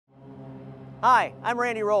Hi, I'm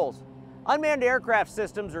Randy Rolls. Unmanned aircraft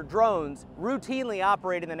systems, or drones, routinely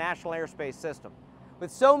operate in the National Airspace System.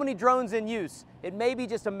 With so many drones in use, it may be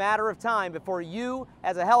just a matter of time before you,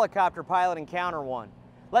 as a helicopter pilot, encounter one.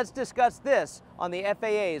 Let's discuss this on the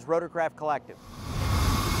FAA's Rotorcraft Collective.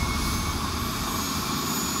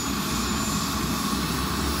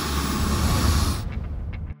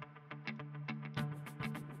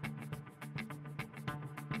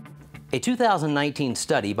 A 2019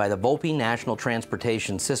 study by the Volpe National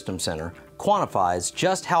Transportation System Center quantifies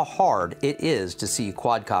just how hard it is to see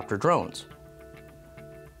quadcopter drones.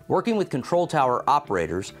 Working with control tower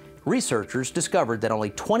operators, researchers discovered that only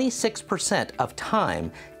 26% of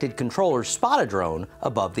time did controllers spot a drone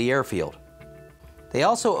above the airfield. They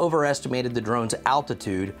also overestimated the drone's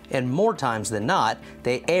altitude, and more times than not,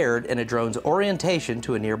 they erred in a drone's orientation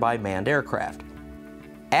to a nearby manned aircraft.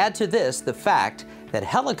 Add to this the fact that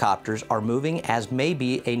helicopters are moving as may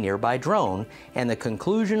be a nearby drone, and the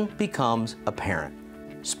conclusion becomes apparent.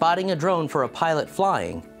 Spotting a drone for a pilot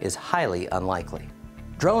flying is highly unlikely.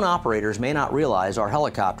 Drone operators may not realize our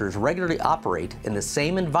helicopters regularly operate in the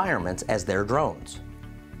same environments as their drones.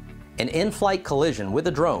 An in-flight collision with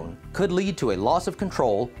a drone could lead to a loss of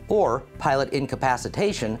control or pilot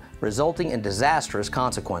incapacitation, resulting in disastrous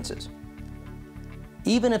consequences.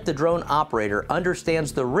 Even if the drone operator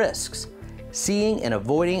understands the risks, seeing and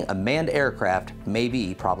avoiding a manned aircraft may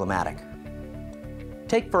be problematic.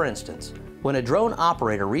 Take, for instance, when a drone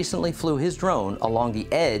operator recently flew his drone along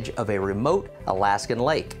the edge of a remote Alaskan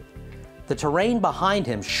lake. The terrain behind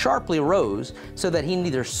him sharply rose so that he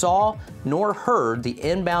neither saw nor heard the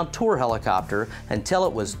inbound tour helicopter until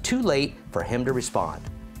it was too late for him to respond.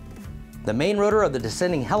 The main rotor of the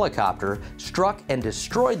descending helicopter struck and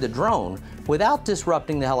destroyed the drone without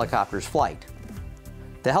disrupting the helicopter's flight.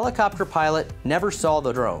 The helicopter pilot never saw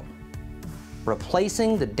the drone.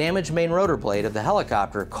 Replacing the damaged main rotor blade of the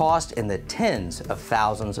helicopter cost in the tens of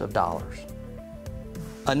thousands of dollars.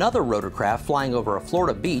 Another rotorcraft flying over a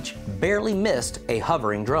Florida beach barely missed a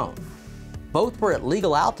hovering drone. Both were at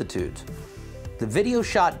legal altitudes. The video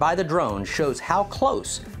shot by the drone shows how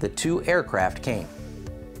close the two aircraft came.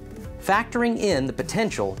 Factoring in the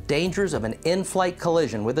potential dangers of an in-flight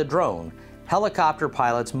collision with a drone, helicopter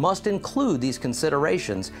pilots must include these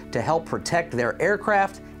considerations to help protect their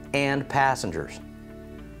aircraft and passengers.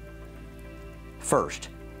 First,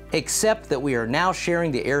 accept that we are now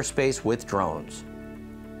sharing the airspace with drones.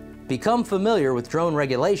 Become familiar with drone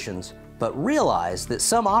regulations, but realize that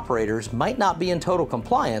some operators might not be in total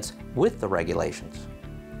compliance with the regulations.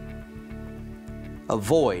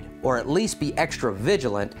 Avoid, or at least be extra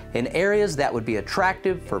vigilant, in areas that would be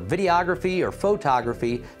attractive for videography or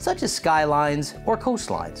photography, such as skylines or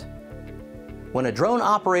coastlines. When a drone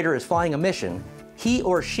operator is flying a mission, he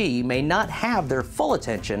or she may not have their full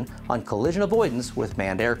attention on collision avoidance with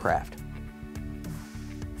manned aircraft.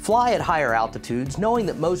 Fly at higher altitudes, knowing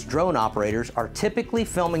that most drone operators are typically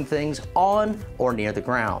filming things on or near the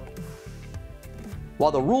ground.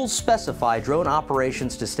 While the rules specify drone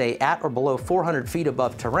operations to stay at or below 400 feet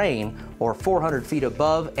above terrain, or 400 feet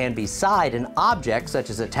above and beside an object such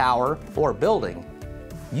as a tower or building,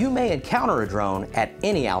 you may encounter a drone at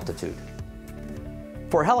any altitude.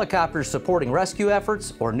 For helicopters supporting rescue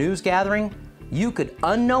efforts or news gathering, you could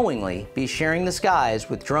unknowingly be sharing the skies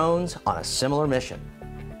with drones on a similar mission.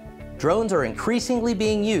 Drones are increasingly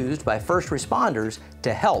being used by first responders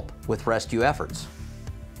to help with rescue efforts.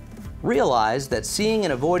 Realize that seeing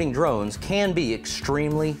and avoiding drones can be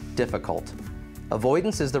extremely difficult.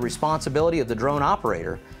 Avoidance is the responsibility of the drone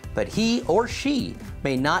operator, but he or she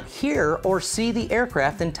may not hear or see the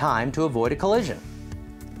aircraft in time to avoid a collision.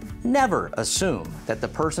 Never assume that the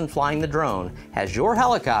person flying the drone has your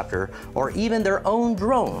helicopter or even their own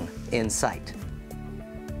drone in sight.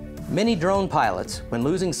 Many drone pilots, when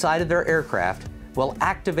losing sight of their aircraft, will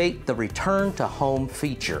activate the Return to Home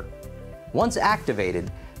feature. Once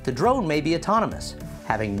activated, the drone may be autonomous,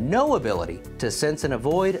 having no ability to sense and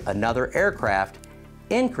avoid another aircraft,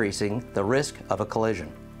 increasing the risk of a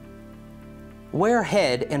collision. Wear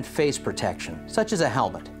head and face protection, such as a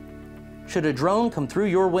helmet. Should a drone come through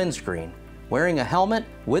your windscreen, wearing a helmet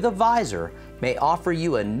with a visor may offer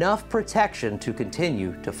you enough protection to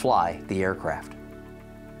continue to fly the aircraft.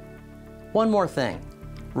 One more thing,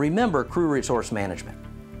 remember crew resource management.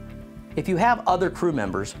 If you have other crew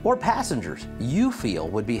members or passengers you feel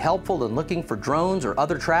would be helpful in looking for drones or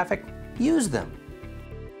other traffic, use them.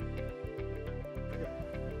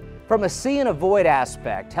 From a see and avoid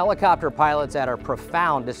aspect, helicopter pilots are at a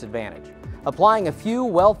profound disadvantage. Applying a few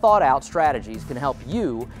well-thought-out strategies can help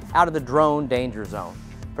you out of the drone danger zone.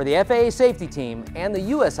 For the FAA safety team and the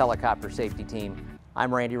U.S. helicopter safety team,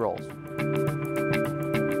 I'm Randy Rolls.